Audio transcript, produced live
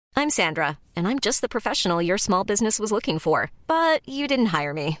I'm Sandra, and I'm just the professional your small business was looking for. But you didn't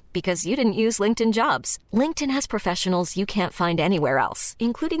hire me because you didn't use LinkedIn Jobs. LinkedIn has professionals you can't find anywhere else,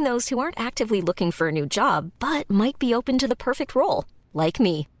 including those who aren't actively looking for a new job, but might be open to the perfect role, like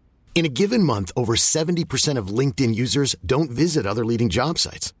me. In a given month, over 70% of LinkedIn users don't visit other leading job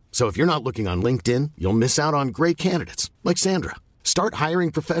sites. So if you're not looking on LinkedIn, you'll miss out on great candidates like Sandra. Start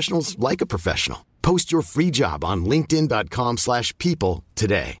hiring professionals like a professional. Post your free job on linkedin.com/people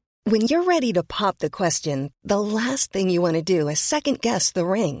today. When you're ready to pop the question, the last thing you want to do is second-guess the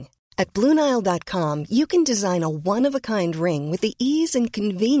ring. At BlueNile.com, you can design a one-of-a-kind ring with the ease and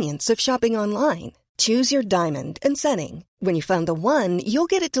convenience of shopping online. Choose your diamond and setting. When you find the one, you'll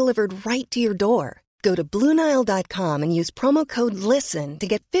get it delivered right to your door. Go to BlueNile.com and use promo code LISTEN to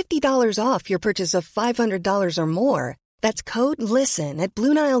get $50 off your purchase of $500 or more. That's code LISTEN at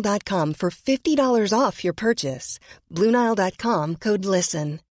BlueNile.com for $50 off your purchase. BlueNile.com, code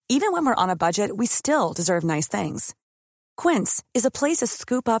LISTEN. Even when we're on a budget, we still deserve nice things. Quince is a place to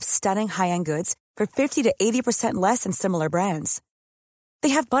scoop up stunning high-end goods for 50 to 80% less than similar brands.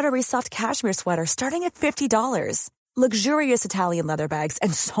 They have buttery soft cashmere sweaters starting at $50, luxurious Italian leather bags,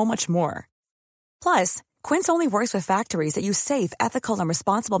 and so much more. Plus, Quince only works with factories that use safe, ethical, and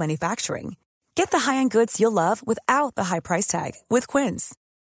responsible manufacturing. Get the high-end goods you'll love without the high price tag with Quince.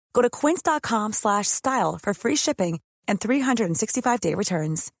 Go to quince.com/style for free shipping and 365-day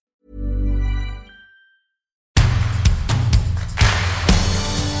returns.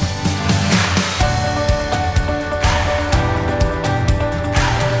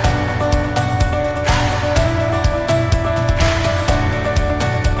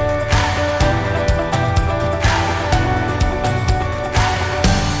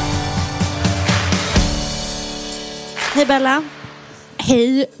 Hej Bella.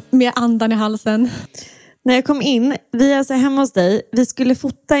 Hej med andan i halsen. När jag kom in, vi är alltså hemma hos dig. Vi skulle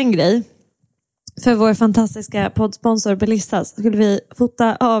fota en grej för vår fantastiska poddsponsor Belissa. Så skulle vi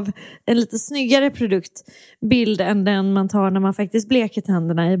fota av en lite snyggare produktbild än den man tar när man faktiskt bleker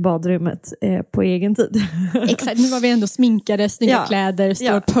tänderna i badrummet på egen tid. Exakt, nu var vi ändå sminkade, snygga kläder,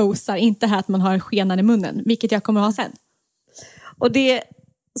 står och posar. Inte här att man har skenan i munnen, vilket jag kommer att ha sen. Och det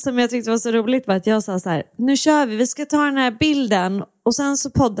som jag tyckte var så roligt var att jag sa så här: nu kör vi ska ta den här bilden och sen så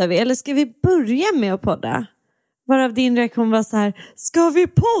poddar vi. Eller ska vi börja med att podda? Varav din reaktion var så här: ska vi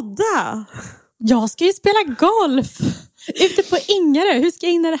podda? Jag ska ju spela golf ute på Ingarö. Hur ska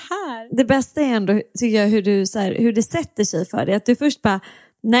jag in i det här? Det bästa är ändå, tycker jag, hur det sätter sig för dig. Att du först bara,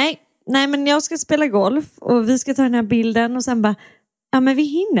 nej men jag ska spela golf och vi ska ta den här bilden. Och sen bara, ja men vi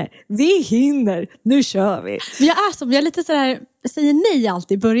hinner, nu kör vi. Jag är lite sådär, säger nej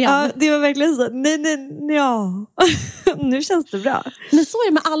alltid i början. Ja, det var verkligen så, nej, ja. Nu känns det bra. Men så är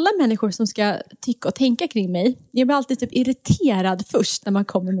det med alla människor som ska tycka och tänka kring mig. Jag blir alltid typ irriterad först när man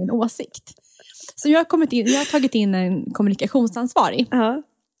kommer med en åsikt. Så jag har tagit in en kommunikationsansvarig. Ja.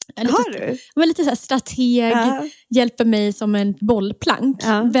 Har du? Jag var lite så här strateg, hjälper mig som en bollplank.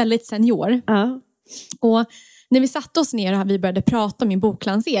 Väldigt senior. Och när vi satte oss ner och vi började prata om min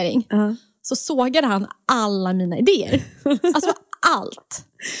boklansering, så sågade han alla mina idéer. Alltså allt.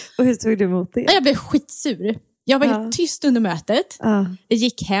 Och hur tog du emot det? Jag blev skitsur. Jag var helt tyst under mötet. Jag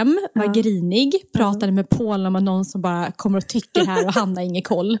gick hem, var grinig, pratade med Paul om någon som bara kommer och tycker här och han har ingen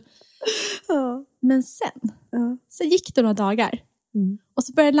koll. Ja. Men sen gick det några dagar. Och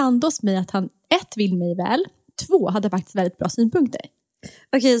så började det landa hos mig att han 1 vill mig väl, 2 hade faktiskt väldigt bra synpunkter.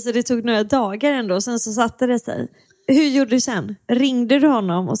 Okej, så det tog några dagar ändå och sen så satte det sig. Hur gjorde du sen? Ringde du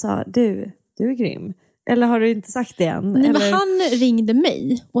honom och sa, du är grym? Eller har du inte sagt det än? Nej, eller? Men han ringde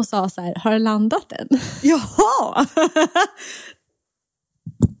mig och sa så här, har det landat än? Jaha!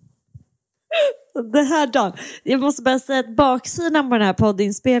 Det här dagen. Jag måste bara säga att baksidan på den här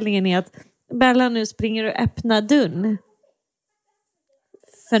poddinspelningen är att Bella nu springer och öppnar dörren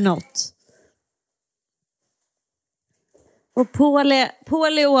för något. Och Paul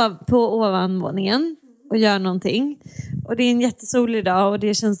är på ovanvåningen och gör någonting. Och det är en jättesolig dag och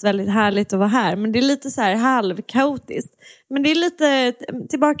det känns väldigt härligt att vara här. Men det är lite så här halvkaotiskt. Men det är lite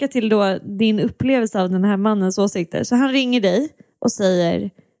tillbaka till då din upplevelse av den här mannens åsikter. Så han ringer dig och säger,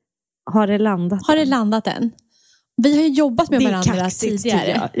 har det landat än? Vi har ju jobbat med varandra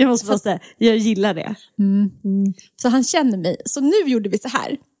tidigare. Jag måste bara säga, jag gillar det. Så han känner mig. Så nu gjorde vi så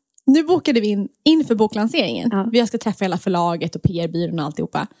här. Nu bokade vi in för boklanseringen. Vi ska träffa hela förlaget och PR-byrån och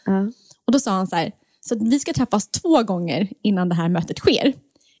alltihopa. Och då sa han så här, så att vi ska träffas 2 gånger innan det här mötet sker.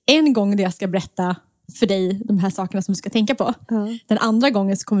 En gång där jag ska berätta för dig de här sakerna som du ska tänka på. Den andra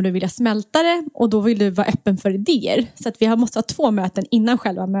gången så kommer du vilja smälta det och då vill du vara öppen för idéer. Så att vi måste ha 2 möten innan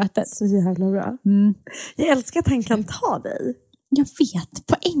själva mötet. Så jävla bra. Jag älskar att han kan ta dig. Jag vet,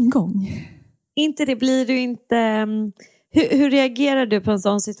 på en gång. Inte det, blir du inte... Hur reagerar du på en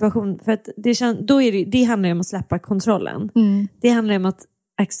sån situation? För att det handlar ju om att släppa kontrollen. Det handlar om att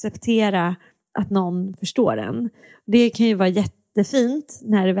acceptera att någon förstår en. Det kan ju vara jättefint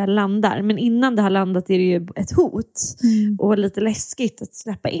när det väl landar. Men innan det har landat är det ju ett hot. Och lite läskigt att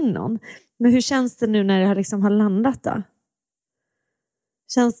släppa in någon. Men hur känns det nu när det har landat då?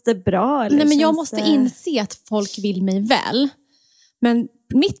 Känns det bra? Eller Nej, men jag måste inse att folk vill mig väl. Men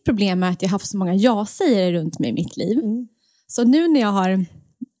mitt problem är att jag har haft så många ja-sägare runt mig i mitt liv. Så nu när jag har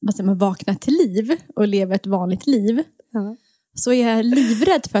vaknat till liv och lever ett vanligt liv. Så är jag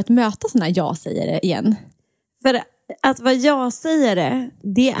livrädd för att möta såna ja-sägare igen. För att vara ja-sägare,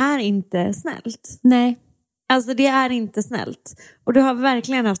 det är inte snällt. Nej. Alltså det är inte snällt. Och du har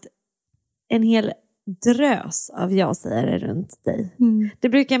verkligen haft en hel drös av ja-sägare runt dig. Det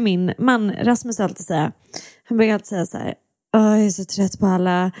brukar min man Rasmus alltid säga. Han brukar alltid säga så här: jag är så trött på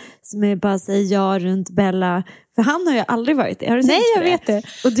alla som bara säger ja runt Bella. För han har ju aldrig varit det. Har du Nej, jag vet det.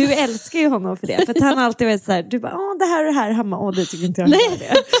 Och du älskar ju honom för det. För att han har alltid varit så här, du bara, det här och det här. Han bara, det tycker inte jag är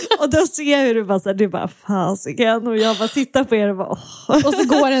det. Och då ser jag hur du bara så här, du bara, fasiken. Och jag bara tittar på er och bara, Och så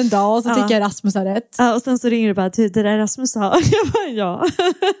går en dag och så tycker jag Rasmus har rätt. Ja, och sen så ringer du bara, det där Rasmus sa. Jag bara, ja.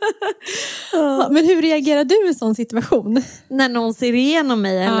 Men hur reagerar du i en sån situation? När någon ser igenom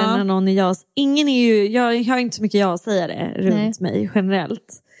mig eller när någon är jag. Ingen är ju, jag har inte så mycket jag-sägare runt mig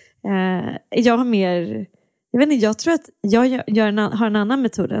generellt. Jag har mer... Jag vet inte, jag tror att jag har en annan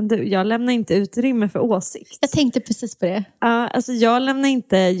metod än du. Jag lämnar inte utrymme för åsikt. Jag tänkte precis på det. Ja, alltså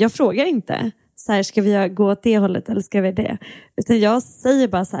jag frågar inte. Så här, ska vi gå åt det hållet eller ska vi det? Utan jag säger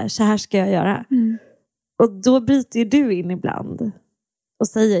bara så här ska jag göra. Och då bryter ju du in ibland. Och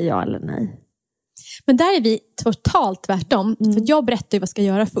säger ja eller nej. Men där är vi totalt tvärtom. För jag berättar ju vad jag ska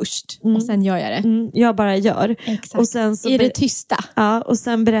göra först. Och sen gör jag det. Jag bara gör. Exakt. Och sen så är det tysta? Ja, och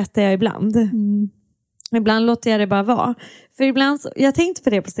sen berättar jag ibland. Ibland låter jag det bara vara. För ibland jag tänkte på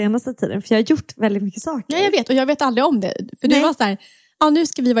det på senaste tiden. För jag har gjort väldigt mycket saker. Ja, jag vet. Och jag vet aldrig om det. För det var så här, nu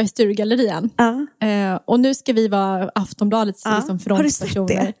ska vi vara i Sturegallerian. Och nu ska vi vara Aftonbladets frontpersoner. Har du sett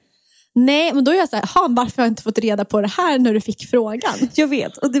det? Nej, men då är jag så här, varför har jag inte fått reda på det här när du fick frågan? Jag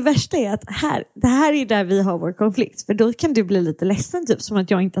vet, och det värsta är att det här är där vi har vår konflikt. För då kan du bli lite ledsen, typ som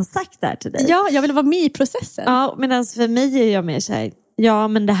att jag inte har sagt det här till dig. Ja, jag vill vara med i processen. Ja, men alltså för mig är jag mer så här, ja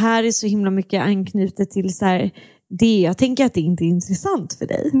men det här är så himla mycket anknutet till så här, jag tänker att det inte är intressant för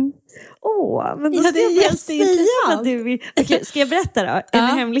dig. Men då ska jag börja säga vad du vill. Okej, ska jag berätta då? En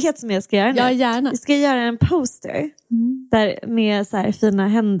hemlighet som jag ska göra nu. Ja, gärna. Jag ska göra en poster där med så här fina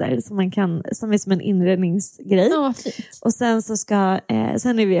händer som är som en inredningsgrej. Ja, fint. Och sen så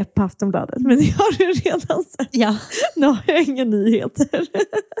sen är vi på Aftonbladet. Men det har du redan sett. Ja. Nu har jag inga nyheter.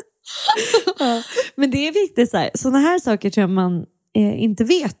 Men det är viktigt så här. Såna här saker tror jag man inte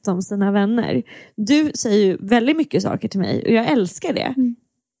vet om sina vänner. Du säger ju väldigt mycket saker till mig och jag älskar det.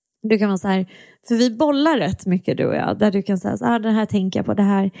 Du kan vara så här, för vi bollar rätt mycket du och jag, där du kan säga så här, det här tänker jag på, det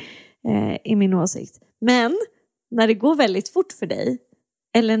här är min åsikt. Men när det går väldigt fort för dig,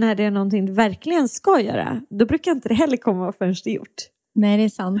 eller när det är någonting du verkligen ska göra, då brukar inte det heller komma förrän det är gjort. Nej, det är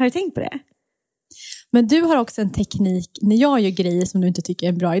sant. Har du tänkt på det? Men du har också en teknik, när jag gör grejer som du inte tycker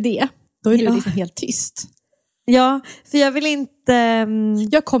är en bra idé, då är du liksom helt tyst. Ja, för jag vill inte...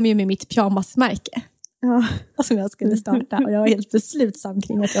 Jag kom ju med mitt pyjamasmärke. Ja. Som jag skulle starta. Och jag var helt beslutsam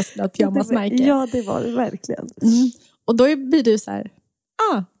kring att jag skulle ha ett pyjamasmärke. Ja, det var det verkligen. Och då blir du så här...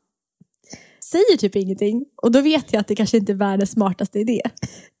 säger typ ingenting. Och då vet jag att det kanske inte är världens smartaste idé.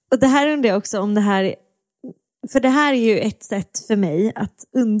 Och det här undrar jag också om det här... För det här är ju ett sätt för mig att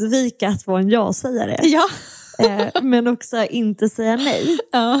undvika att vara en ja-sägare. Ja. Men också inte säga nej.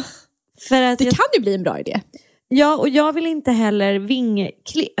 Ja. För att det kan ju bli en bra idé. Ja, och jag vill inte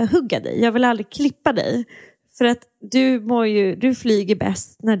heller hugga dig. Jag vill aldrig klippa dig. För att du flyger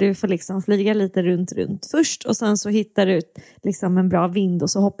bäst när du får liksom flyga lite runt först. Och sen så hittar du liksom en bra vind och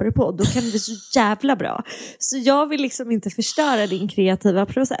så hoppar du på. Då kan det bli så jävla bra. Så jag vill liksom inte förstöra din kreativa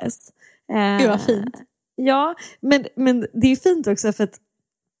process. Det var fint. Ja, men det är fint också för att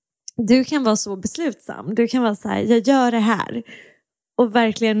du kan vara så beslutsam. Du kan vara så här, jag gör det här. Och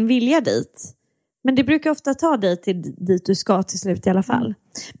verkligen vilja dit. Men det brukar ofta ta dig dit du ska till slut i alla fall.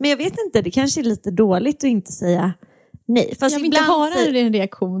 Men jag vet inte, det kanske är lite dåligt att inte säga nej. Fast jag vill inte höra en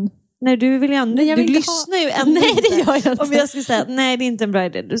reaktion. Nej, du vill ju ändå, du lyssnar ju ändå. Nej, det gör jag inte. Om jag skulle säga, nej det är inte en bra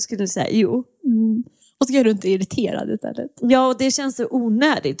idé, du skulle säga jo. Och så är du inte irriterad istället. Ja, och det känns så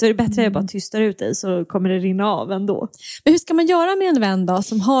onödigt. Då är det bättre att jag bara tystar ut dig så kommer det rinna av ändå. Men hur ska man göra med en vän då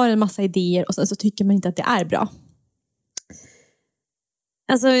som har en massa idéer och sen så tycker man inte att det är bra?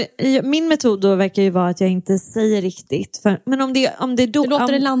 Alltså, min metod då verkar ju vara att jag inte säger riktigt. Men om det du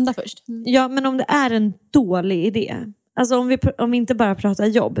låter det landa först. Ja, men om det är en dålig idé. Alltså om vi inte bara pratar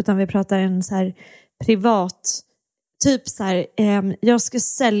jobb, utan vi pratar en så här privat... Typ så här, jag ska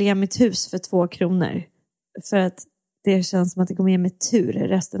sälja mitt hus för 2 kronor. För att det känns som att det kommer ge mig tur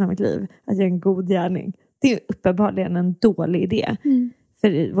resten av mitt liv. Att göra en god gärning. Det är uppenbarligen en dålig idé.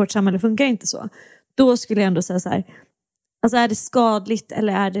 För vårt samhälle funkar inte så. Då skulle jag ändå säga så här. Alltså är det skadligt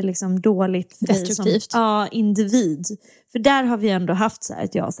eller är det liksom dåligt för destruktivt? Dig som individ? För där har vi ändå haft så här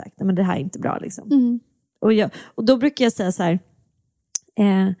att jag har sagt, men det här är inte bra liksom. Och då brukar jag säga så här.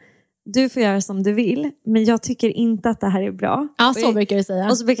 Du får göra som du vill, men jag tycker inte att det här är bra. Ja, så brukar du säga.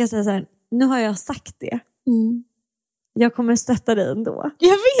 Och så brukar jag säga så här, nu har jag sagt det. Jag kommer stötta dig ändå. Jag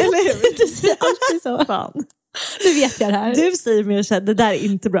vet, du säger alltid så. Fan. Nu vet jag det här. Du säger mer så här, det där är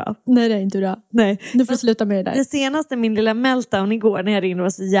inte bra. Nej, det är inte bra. Nej. Du får sluta med det där. Det senaste, min lilla meltdown igår när jag ringde, var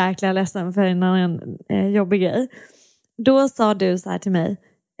så jäkla ledsen för en annan jobbig grej. Då sa du så här till mig,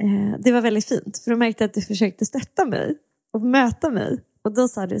 det var väldigt fint. För du märkte att du försökte stötta mig och möta mig. Och då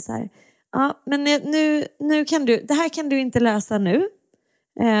sa du så här, ja, men nu kan du, det här kan du inte lösa nu.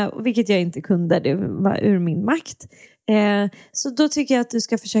 Vilket jag inte kunde, det var ur min makt. Så då tycker jag att du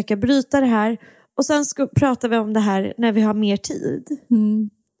ska försöka bryta det här. Och sen pratar vi om det här när vi har mer tid.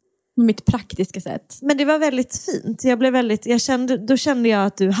 Mitt praktiska sätt. Men det var väldigt fint. Då kände jag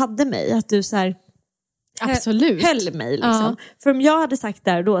att du hade mig. Att du så här, absolut höll mig liksom. Ja. För om jag hade sagt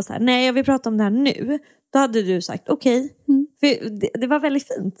där då så här, nej jag vill prata om det här nu. Då hade du sagt okej. För det var väldigt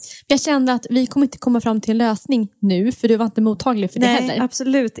fint. Jag kände att vi kommer inte komma fram till en lösning nu. För du var inte mottaglig för det heller. Nej,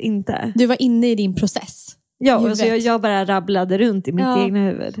 absolut inte. Du var inne i din process. Ja, och så jag bara rabblade runt i mitt egna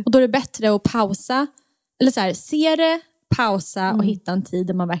huvud. Och då är det bättre att pausa. Eller så här, se det, pausa och hitta en tid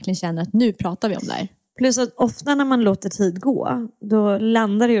där man verkligen känner att nu pratar vi om det här. Plus att ofta när man låter tid gå, då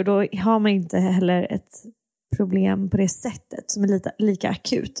landar det ju, då har man inte heller ett problem på det sättet som är lika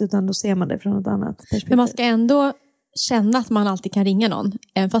akut, utan då ser man det från ett annat perspektiv. Men man ska ändå känna att man alltid kan ringa någon,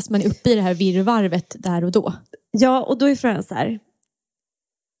 även fast man är uppe i det här virrvarvet där och då. Ja, och då är frågan så här,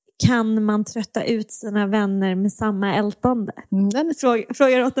 kan man trötta ut sina vänner med samma ältande?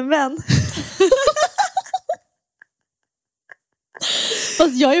 Frågar åt en vän.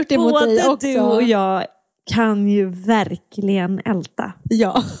 Fast jag har gjort det mot dig också. Både du och jag kan ju verkligen älta.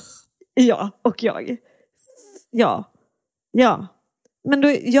 Ja. Ja, och jag. Ja. Men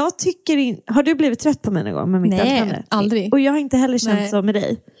då, jag tycker har du blivit trött på mig någon gång med mitt ältande? Nej, aldrig. Och jag har inte heller känt så med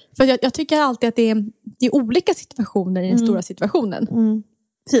dig. För jag tycker alltid att det är olika situationer i den stora situationen.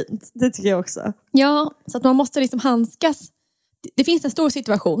 Fint, det tycker jag också. Ja, så att man måste liksom handskas. Det finns en stor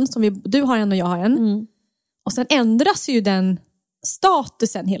situation som du har en och jag har en. Och sen ändras ju den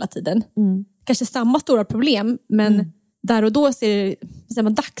statusen hela tiden. Kanske samma stora problem, men där och då ser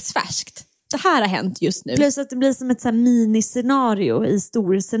man dagsfärskt. Det här har hänt just nu. Plus att det blir som ett så här miniscenario i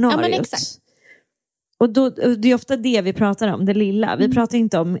storscenariot. Ja, men exakt. Och då, det är ofta det vi pratar om, det lilla. Vi pratar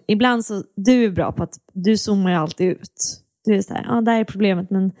inte om, ibland så, du är bra på att du zoomar ju alltid ut. Du är så här, ja, där är problemet,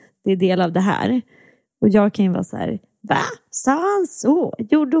 men det är del av det här. Och jag kan ju vara så här, va? Sa han så?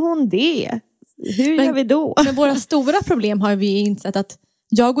 Gjorde hon det? Hur gör vi då? Men våra stora problem har vi insett att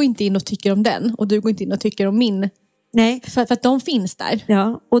jag går inte in och tycker om den, och du går inte in och tycker om min. Nej. För att de finns där.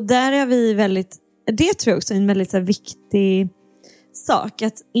 Ja, och där är vi väldigt, det tror jag också är en väldigt så här viktig sak.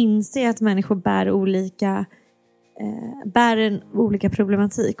 Att inse att människor bär en olika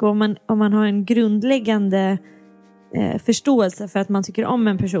problematik. Och om man har en grundläggande förståelse för att man tycker om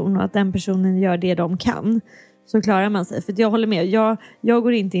en person och att den personen gör det de kan, så klarar man sig. För jag håller med, jag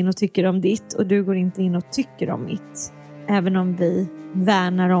går inte in och tycker om ditt, och du går inte in och tycker om mitt. Även om vi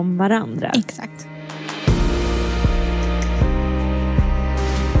värnar om varandra. Exakt.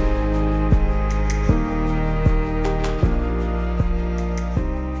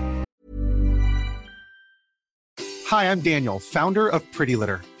 Hi, I'm Daniel, founder of Pretty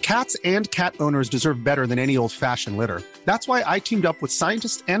Litter. Cats and cat owners deserve better than any old-fashioned litter. That's why I teamed up with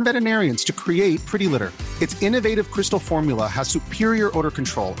scientists and veterinarians to create Pretty Litter. Its innovative crystal formula has superior odor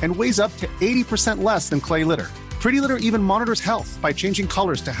control and weighs up to 80% less than clay litter. Pretty Litter even monitors health by changing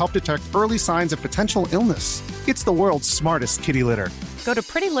colors to help detect early signs of potential illness. It's the world's smartest kitty litter. Go to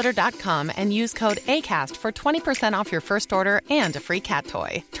prettylitter.com and use code ACAST for 20% off your first order and a free cat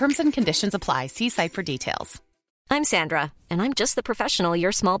toy. Terms and conditions apply. See site for details. I'm Sandra, and I'm just the professional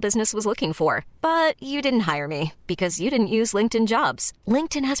your small business was looking for. But you didn't hire me because you didn't use LinkedIn Jobs.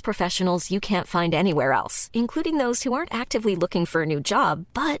 LinkedIn has professionals you can't find anywhere else, including those who aren't actively looking for a new job,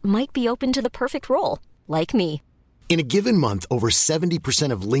 but might be open to the perfect role, like me. In a given month, over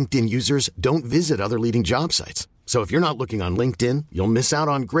 70% of LinkedIn users don't visit other leading job sites. So if you're not looking on LinkedIn, you'll miss out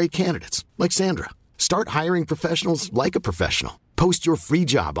on great candidates like Sandra. Start hiring professionals like a professional. Post your free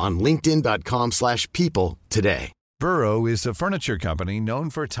job on linkedin.com/people today. Burrow is a furniture company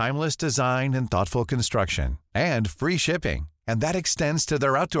known for timeless design and thoughtful construction and free shipping, and that extends to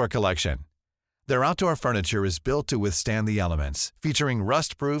their outdoor collection. Their outdoor furniture is built to withstand the elements, featuring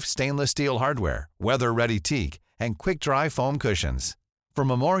rust-proof stainless steel hardware, weather-ready teak, and quick-dry foam cushions. For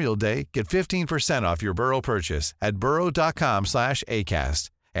Memorial Day, get 15% off your Burrow purchase at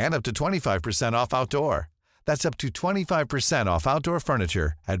burrow.com/acast, and up to 25% off outdoor. That's up to 25% off outdoor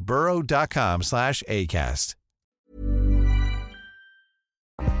furniture at burrow.com/acast.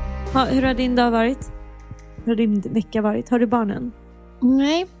 Hur har din dag varit? Hur har din vecka varit? Har du barnen?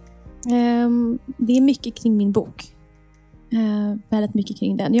 Nej. Det är mycket kring min bok. Väldigt mycket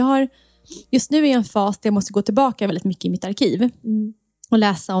kring den. Just nu är jag i en fas där jag måste gå tillbaka väldigt mycket i mitt arkiv. Och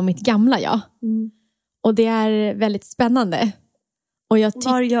läsa om mitt gamla jag. Och det är väldigt spännande. Och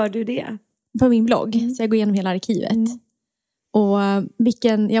var gör du det? På min blogg. Så jag går igenom hela arkivet. Och jag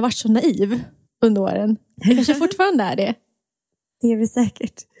har varit så naiv under åren. Jag kanske fortfarande är det. Det är vi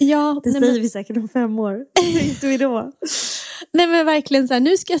säkert. Ja, det säger vi säkert om 5 år. Inte vi då. Nej, men verkligen så här,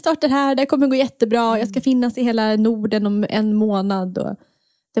 nu ska jag starta det här. Det kommer gå jättebra. Jag ska finnas i hela Norden om 1 månad. Och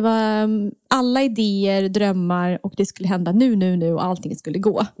det var alla idéer, drömmar. Och det skulle hända nu. Och allting skulle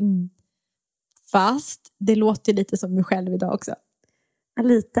gå. Fast det låter lite som mig själv idag också. Ja,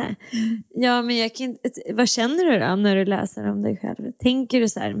 lite. Ja, men vad känner du då när du läser om dig själv? Tänker du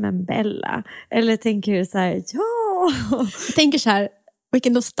så här, men Bella? Eller tänker du så här, ja? Jag tänker så här,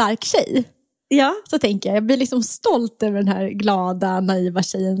 vilken då stark tjej. Ja. Så tänker jag blir liksom stolt över den här glada, naiva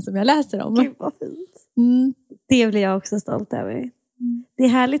tjejen som jag läser om. Gud, vad fint. Det blir jag också stolt över. Det är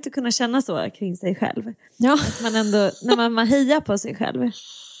härligt att kunna känna så kring sig själv. Ja. Att man ändå, när man hejar på sig själv.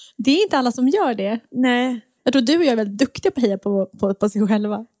 Det är inte alla som gör det. Nej. Jag tror du och jag är väldigt duktiga på att heja på sig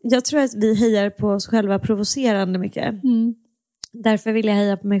själva. Jag tror att vi hejar på oss själva provocerande mycket. Därför vill jag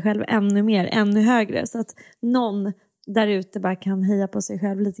heja på mig själv ännu mer, ännu högre. Så att någon där ute bara kan heja på sig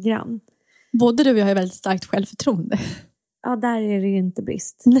själv lite grann. Både du och jag har väldigt starkt självförtroende. Ja, där är det ju inte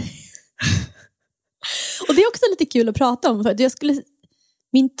brist. Och det är också lite kul att prata om. För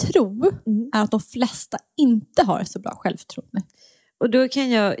min tro är att de flesta inte har så bra självförtroende. Och då kan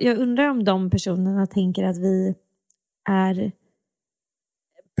jag undrar om de personerna tänker att vi är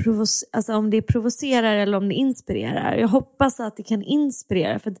alltså om det provocerar eller om det inspirerar. Jag hoppas att det kan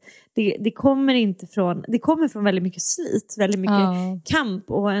inspirera, för att det kommer från väldigt mycket slit, väldigt mycket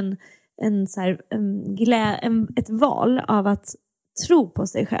kamp och ett val av att tro på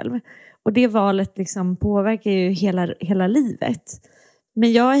sig själv. Och det valet liksom påverkar ju hela livet.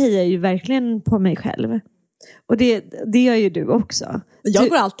 Men jag hejar ju verkligen på mig själv. Och det gör ju du också. Jag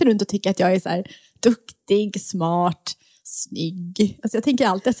går alltid runt och tycker att jag är så här duktig, smart, snygg. Alltså jag tänker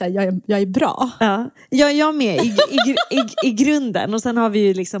alltid så här, jag är bra. Ja, jag med i grunden. Och sen har vi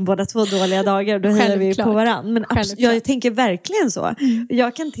ju liksom båda 2 dåliga dagar och då hejar vi på varandra. Men jag tänker verkligen så.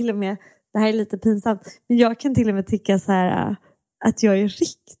 Jag kan till och med, det här är lite pinsamt, men jag kan till och med tycka så här att jag är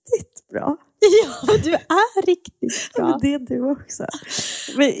riktigt bra. Ja, du är riktigt bra. Men det är du också.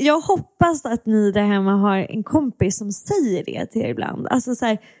 Men jag hoppas att ni där hemma har en kompis som säger det till er ibland. Alltså så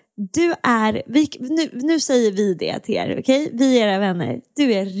här, nu säger vi det till er, okej? Vi är era vänner.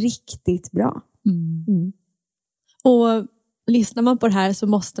 Du är riktigt bra. Och lyssnar man på det här så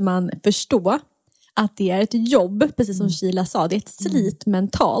måste man förstå att det är ett jobb, precis som Sheila sa. Det är ett slit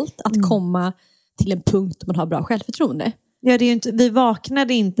mentalt att komma till en punkt där man har bra självförtroende. Ja, det är ju inte, vi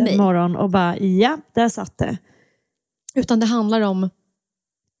vaknade inte en morgon och bara, ja, där satt det. Utan det handlar om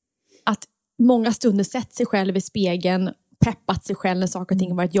att många stunder sett sig själv i spegeln, peppat sig själv när saker och ting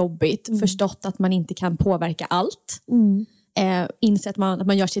har varit jobbigt, förstått att man inte kan påverka allt, insett att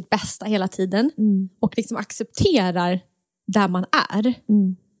man gör sitt bästa hela tiden och liksom accepterar där man är.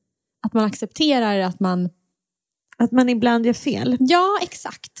 Att man accepterar att man ibland gör fel. Ja,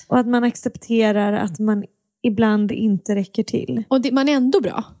 exakt. Och att man accepterar att man ibland inte räcker till. Och man är ändå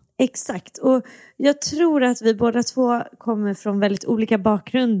bra. Exakt. Och jag tror att vi båda 2 kommer från väldigt olika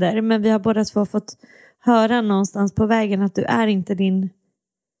bakgrunder. Men vi har båda 2 fått höra någonstans på vägen att du är inte din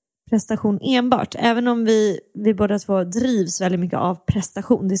prestation enbart. Även om vi båda 2 drivs väldigt mycket av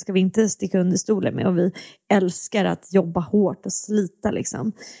prestation. Det ska vi inte sticka under stolen med. Och vi älskar att jobba hårt och slita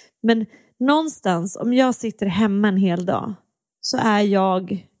liksom. Men någonstans, om jag sitter hemma en hel dag, så är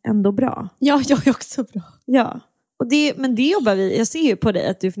jag ändå bra. Ja, jag är också bra. Ja, men det jobbar vi. Jag ser ju på dig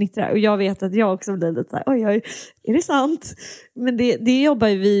att du fnittrar. Och jag vet att jag också blir lite så här, oj, är det sant? Men det jobbar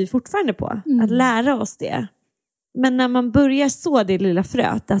vi fortfarande på. Att lära oss det. Men när man börjar så det lilla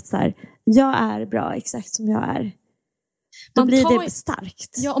fröet att så här, jag är bra exakt som jag är. Då blir det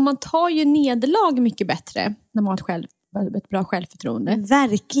starkt. Ja, och man tar ju nederlag mycket bättre när man har ett bra självförtroende.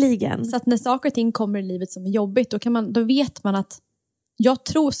 Verkligen. Så att när saker och ting kommer i livet som är jobbigt, då vet man att jag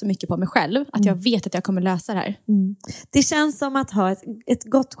tror så mycket på mig själv att jag vet att jag kommer lösa det här. Det känns som att ha ett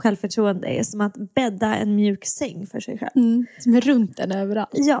gott självförtroende är som att bädda en mjuk säng för sig själv. Som är runt den överallt.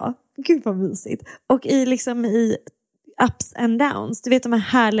 Ja, gud vad mysigt. Och i ups and downs. Du vet de här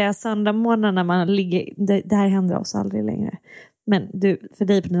härliga söndagmorgnarna när man ligger... Det här händer oss aldrig längre. Men för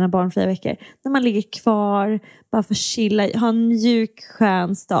dig på dina barnfria veckor. När man ligger kvar, bara får chilla, ha en mjuk,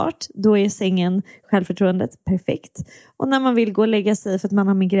 skön start. Då är sängen, självförtroendet perfekt. Och när man vill gå och lägga sig för att man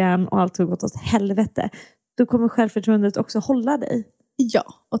har migrän och allt har gått åt helvete. Då kommer självförtroendet också hålla dig. Ja,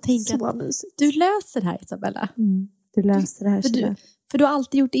 och tänka så att mysigt. Du löser det här, Isabella. Du löser det här. För du har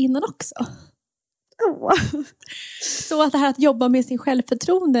alltid gjort det innan också. Så att det här att jobba med sin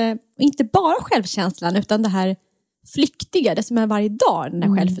självförtroende, inte bara självkänslan utan det här flyktiga, det som är varje dag, den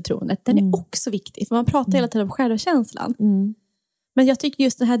här självförtroendet, den är också viktig. För man pratar hela tiden om självkänslan. Men jag tycker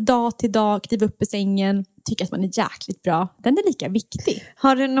just den här dag till dag, kliva upp i sängen, tycker att man är jäkligt bra. Den är lika viktig.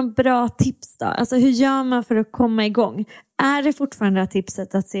 Har du någon bra tips då? Alltså hur gör man för att komma igång? Är det fortfarande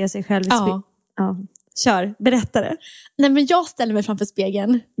tipset att se sig själv i spegeln? Ja. Kör, berätta det. Nej, men jag ställer mig framför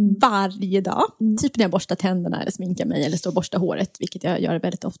spegeln varje dag. Typ när jag borstar tänderna eller sminkar mig eller står och borstar håret, vilket jag gör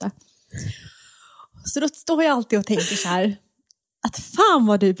väldigt ofta. Så då står jag alltid och tänker så här, att fan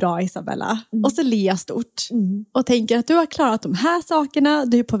vad du är bra, Isabella. Och så ler jag stort. Och tänker att du har klarat de här sakerna,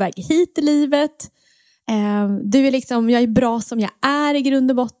 du är på väg hit i livet. Du är jag är bra som jag är i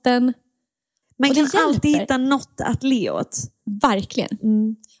grund och botten. Man kan alltid hitta något att le åt. Verkligen.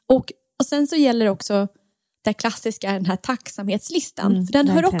 Och sen så gäller det också det klassiska, den här tacksamhetslistan. För den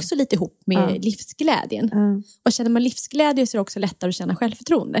hör också lite ihop med livsglädjen. Och känner man livsglädje så är det också lättare att känna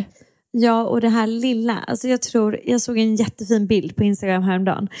självförtroende. Ja, och det här lilla. Alltså jag såg en jättefin bild på Instagram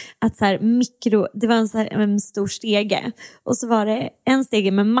häromdagen. Att så här det var en stor stege. Och så var det en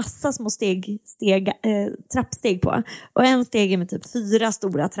stege med massa små trappsteg på. Och en stege med typ 4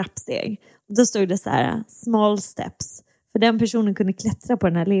 stora trappsteg. Och då stod det så här, small steps. För den personen kunde klättra på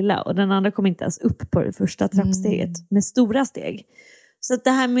den här lilla. Och den andra kom inte ens upp på det första trappsteget. Med stora steg. Så att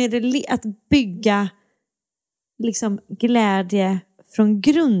det här med att bygga glädje från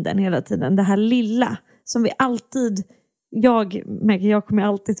grunden hela tiden. Det här lilla som vi alltid... Jag kommer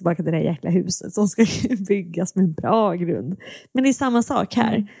alltid tillbaka till det här jäkla huset som ska byggas med en bra grund. Men det är samma sak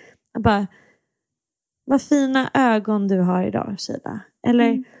här. Bara, vad fina ögon du har idag, Sheila.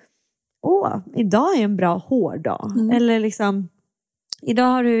 Eller, idag är en bra hårdag. Eller idag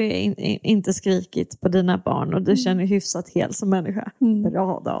har du inte skrikit på dina barn och du känner hyfsat hel som människa.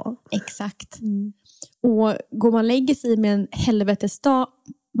 Bra dag. Exakt. Och går man och lägger sig med en helvetesdag,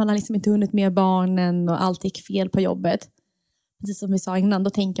 man har inte hunnit med barnen och allt gick fel på jobbet. Precis som vi sa innan, då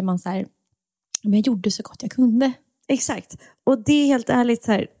tänker man så här, men jag gjorde så gott jag kunde. Exakt. Och det är helt ärligt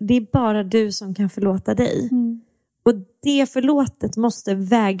så här, det är bara du som kan förlåta dig. Och det förlåtet måste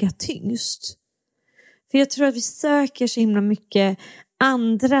väga tyngst. För jag tror att vi söker så himla mycket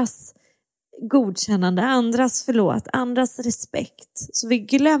andras godkännande, andras förlåt, andras respekt. Så vi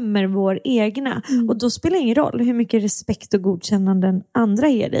glömmer vår egna. Och då spelar det ingen roll hur mycket respekt och godkännanden andra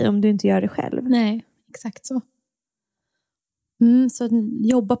ger dig om du inte gör det själv. Nej, exakt så. Så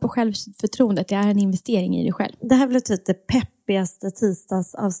jobba på självförtroendet, det är en investering i dig själv. Det här blev typ det peppigaste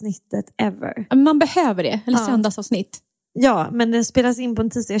tisdagsavsnittet ever. Man behöver det, eller söndagsavsnitt. Ja, men det spelas in på en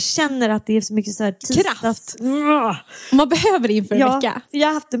tisdag. Jag känner att det är så mycket så här kraft. Man behöver det inför en vecka. Jag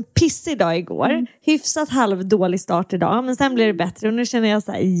har haft en pissig dag igår. Hyfsat halvdålig start idag. Men sen blir det bättre. Och nu känner jag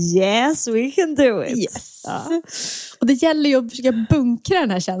så här, yes, we can do it. Yes. Ja. Och det gäller ju att försöka bunkra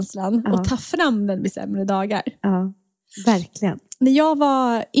den här känslan. Och ta fram den vid sämre dagar. Ja, verkligen. När jag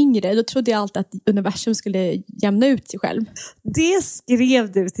var yngre, då trodde jag alltid att universum skulle jämna ut sig själv. Det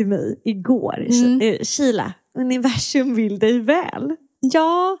skrev du till mig igår, Sheila. Universum vill dig väl.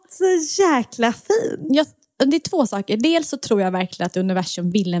 Ja. Så jäkla fint. Ja, det är 2 saker. Dels så tror jag verkligen att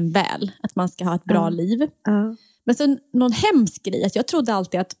universum vill en väl. Att man ska ha ett bra liv. Men så någon hemsk grej. Att jag trodde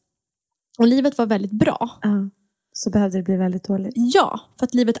alltid att om livet var väldigt bra. Så behövde det bli väldigt dåligt. Ja, för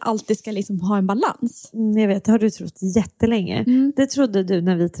att livet alltid ska ha en balans. Jag vet, det har du trott jättelänge. Det trodde du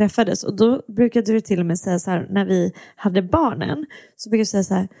när vi träffades. Och då brukade du till och med säga så här, när vi hade barnen. Så brukade du säga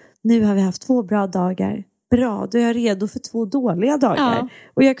så här, nu har vi haft 2 bra dagar. Bra, då är jag redo för 2 dåliga dagar. Ja.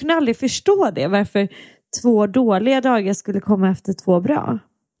 Och jag kunde aldrig förstå det. Varför 2 dåliga dagar skulle komma efter 2 bra.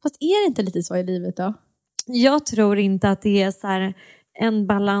 Fast är det inte lite så i livet då? Jag tror inte att det är så här en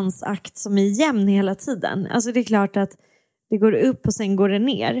balansakt som är jämn hela tiden. Alltså det är klart att det går upp och sen går det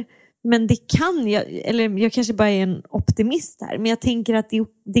ner. Men det kan, jag kanske bara är en optimist här, men jag tänker att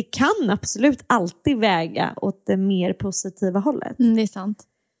det kan absolut alltid väga åt det mer positiva hållet. Det är sant.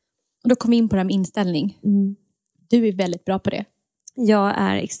 Och då kom vi in på det här med inställning. Du är väldigt bra på det. Jag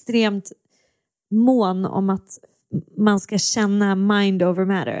är extremt mån om att man ska känna mind over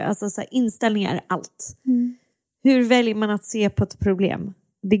matter. Alltså så här, inställningar är allt. Hur väljer man att se på ett problem?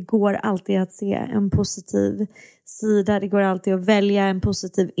 Det går alltid att se en positiv sida. Det går alltid att välja en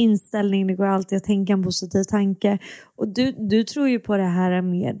positiv inställning. Det går alltid att tänka en positiv tanke. Och du tror ju på det här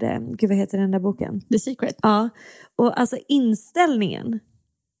med... Gud, vad heter den där boken? The Secret. Ja. Och alltså inställningen.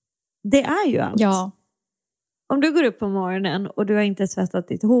 Det är ju allt. Ja. Om du går upp på morgonen och du har inte tvättat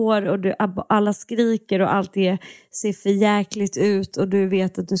ditt hår och alla skriker och allt det ser för jäkligt ut och du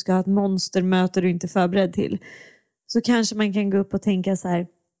vet att du ska ha ett monstermöte du inte är förberedd till, så kanske man kan gå upp och tänka så här: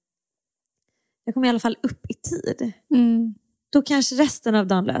 jag kommer i alla fall upp i tid. Då kanske resten av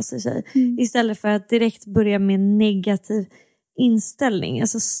dagen löser sig. Istället för att direkt börja med negativ inställning.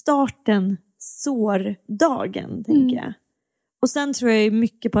 Alltså starten sår dagen, tänker jag. Och sen tror jag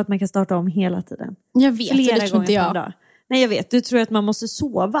mycket på att man kan starta om hela tiden. Jag vet, flera det tror inte jag. dag. Nej, jag vet. Du tror att man måste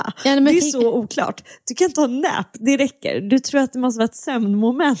sova. Ja, men det är så oklart. Du kan ta en nap, det räcker. Du tror att det måste vara ett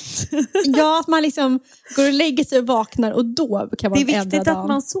sömnmoment. Ja, att man liksom går och lägger sig och vaknar och då kan man ändra dagen. Det är viktigt att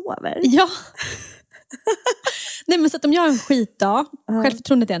man sover. Ja. Nej, men så att om jag har en skitdag,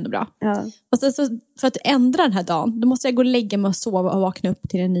 självförtroendet är ändå bra. Ja. Och så för att ändra den här dagen, då måste jag gå och lägga mig och sova och vakna upp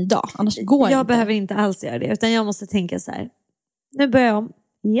till en ny dag. Annars går det jag inte. Behöver inte alls göra det, utan jag måste tänka så här: nu börjar jag om.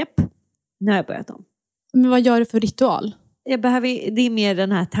 Japp, nu har jag börjat om. Men vad gör du för ritual? Det är mer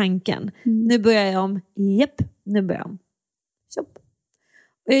den här tanken. Nu börjar jag om. Japp, nu börjar jag om. Tjopp.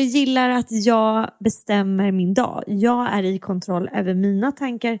 Och jag gillar att jag bestämmer min dag. Jag är i kontroll över mina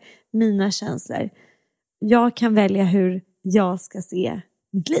tankar, mina känslor. Jag kan välja hur jag ska se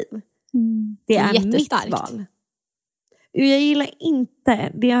mitt liv. Det är mitt val. Jag gillar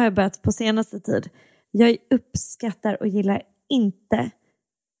inte, det har jag börjat på senaste tid. Jag uppskattar och gillar inte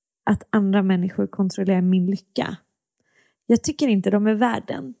att andra människor kontrollerar min lycka. Jag tycker inte de är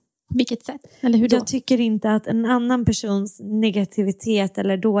värden. Vilket sätt? Eller hur då? Jag tycker inte att en annan persons negativitet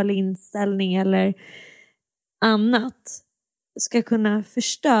eller dålig inställning eller annat ska kunna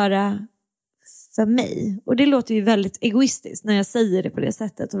förstöra för mig. Och det låter ju väldigt egoistiskt när jag säger det på det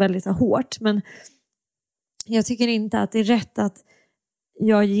sättet och väldigt hårt. Men jag tycker inte att det är rätt att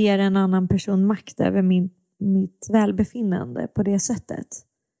jag ger en annan person makt över mitt välbefinnande på det sättet.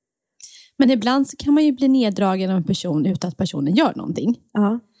 Men ibland så kan man ju bli neddragen av en person utan att personen gör någonting.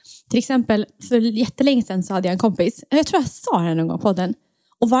 Ja. Till exempel, för jättelänge sedan så hade jag en kompis. Jag tror jag sa det någon gång på podden.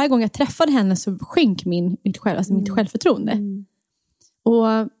 Och varje gång jag träffade henne så sjönk mitt självförtroende.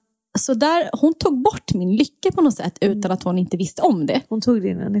 Och så där, hon tog bort min lycka på något sätt utan att hon inte visste om det. Hon tog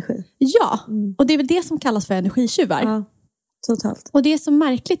din energi. Ja, och det är väl det som kallas för energitjuvar. Ja, totalt. Och det är så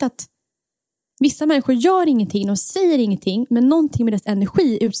märkligt att vissa människor gör ingenting och säger ingenting, men någonting med dess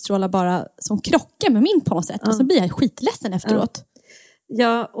energi utstrålar bara som krockar med min på något sätt. Och så blir jag skitledsen efteråt.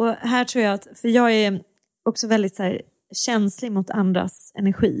 Ja, och här tror jag att, för jag är också väldigt så här känslig mot andras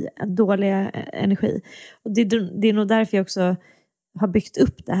energi, dåliga energi. Och det är nog därför jag också har byggt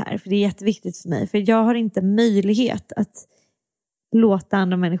upp det här, för det är jätteviktigt för mig. För jag har inte möjlighet att låta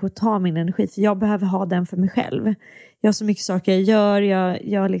andra människor ta min energi, för jag behöver ha den för mig själv. Jag har så mycket saker jag gör,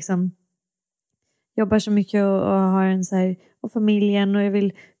 jag liksom jobbar så mycket och har en så här, och familjen, och jag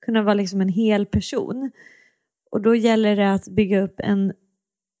vill kunna vara liksom en hel person. Och då gäller det att bygga upp en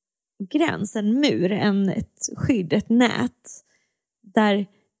gräns, en mur, ett skydd, ett nät där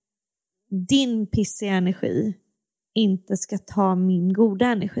din pissiga energi inte ska ta min goda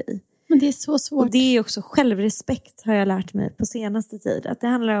energi. Men det är så svårt. Och det är också självrespekt, har jag lärt mig på senaste tid. Att det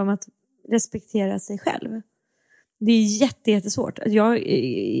handlar om att respektera sig själv. Det är jättesvårt. Jag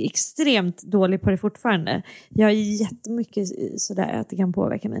är extremt dålig på det fortfarande. Jag är jättemycket sådär att det kan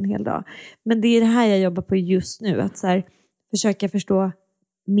påverka mig en hel dag. Men det är det här jag jobbar på just nu. Att så här, försöka förstå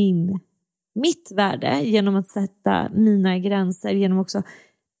mitt värde genom att sätta mina gränser. Genom också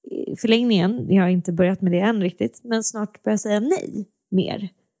förlängningen, jag har inte börjat med det än riktigt, men snart börja säga nej mer.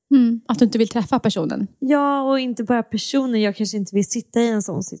 Att du inte vill träffa personen. Ja, och inte bara personen. Jag kanske inte vill sitta i en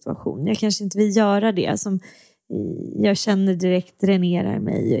sån situation. Jag kanske inte vill göra det som jag känner direkt dränerar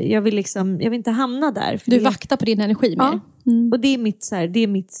mig. Jag vill inte hamna där. För du vaktar på din energi mer. Ja. Och det är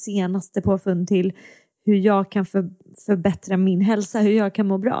mitt senaste påfund till hur jag kan förbättra min hälsa, hur jag kan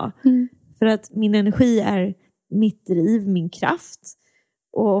må bra. För att min energi är mitt driv, min kraft.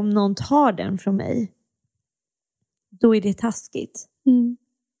 Och om någon tar den från mig, då är det taskigt.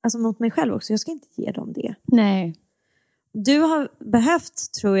 Alltså mot mig själv också. Jag ska inte ge dem det. Nej. Du har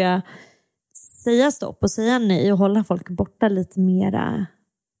behövt, tror jag, säga stopp och säga nej och hålla folk borta lite mera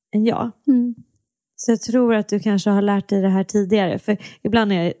än jag. Så jag tror att du kanske har lärt dig det här tidigare. För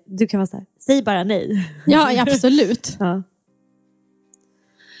ibland du kan vara så här, säg bara nej. Ja, absolut. Ja.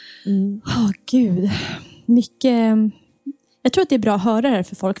 Gud. Mycket. Jag tror att det är bra att höra det här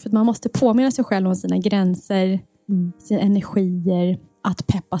för folk. För att man måste påminna sig själv om sina gränser. Sina energier. Att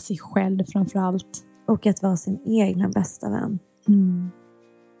peppa sig själv framförallt. Och att vara sin egna bästa vän.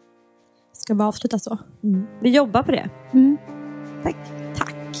 Ska vi avsluta så? Vi jobbar på det. Tack.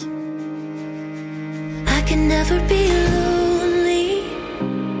 I can never be lonely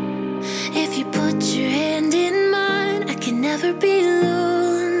if you put your hand in mine. I can never be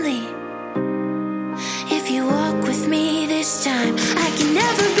lonely if you walk with me this time. I can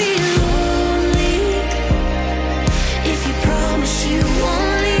never be lonely if you promise you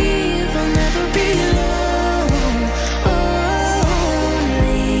won't leave. I'll never be lonely.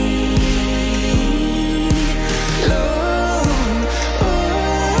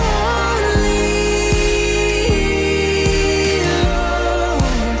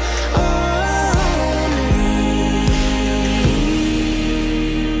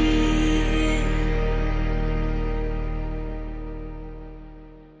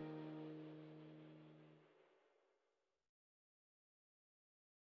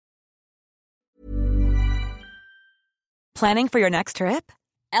 Planning for your next trip?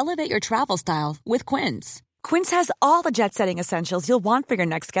 Elevate your travel style with Quince. Quince has all the jet-setting essentials you'll want for your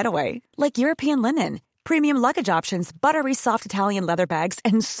next getaway, like European linen, premium luggage options, buttery soft Italian leather bags,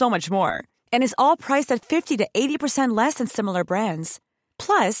 and so much more. And is all priced at 50 to 80% less than similar brands.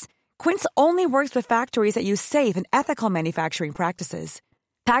 Plus, Quince only works with factories that use safe and ethical manufacturing practices.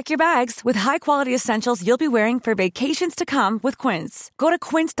 Pack your bags with high-quality essentials you'll be wearing for vacations to come with Quince. Go to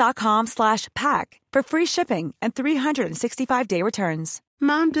quince.com/pack for free shipping and 365-day returns.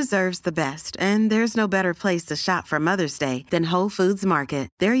 Mom deserves the best, and there's no better place to shop for Mother's Day than Whole Foods Market.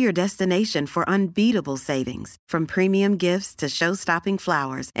 They're your destination for unbeatable savings, from premium gifts to show-stopping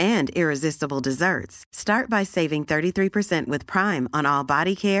flowers and irresistible desserts. Start by saving 33% with Prime on all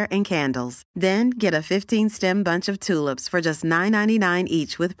body care and candles. Then get a 15-stem bunch of tulips for just $9.99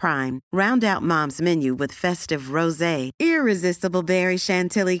 each with Prime. Round out Mom's menu with festive rosé, irresistible berry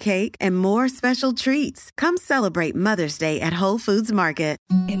chantilly cake, and more special treats. Come celebrate Mother's Day at Whole Foods Market.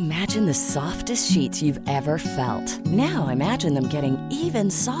 Imagine the softest sheets you've ever felt. Now imagine them getting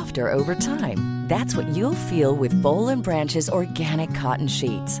even softer over time. That's what you'll feel with Boll & Branch's organic cotton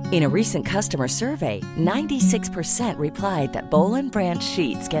sheets. In a recent customer survey, 96% replied that Boll & Branch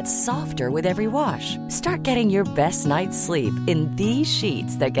sheets get softer with every wash. Start getting your best night's sleep in these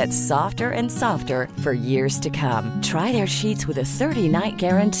sheets that get softer and softer for years to come. Try their sheets with a 30-night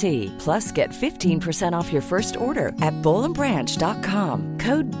guarantee. Plus, get 15% off your first order at bollandbranch.com.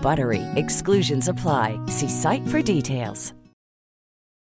 Code BUTTERY. Exclusions apply. See site for details.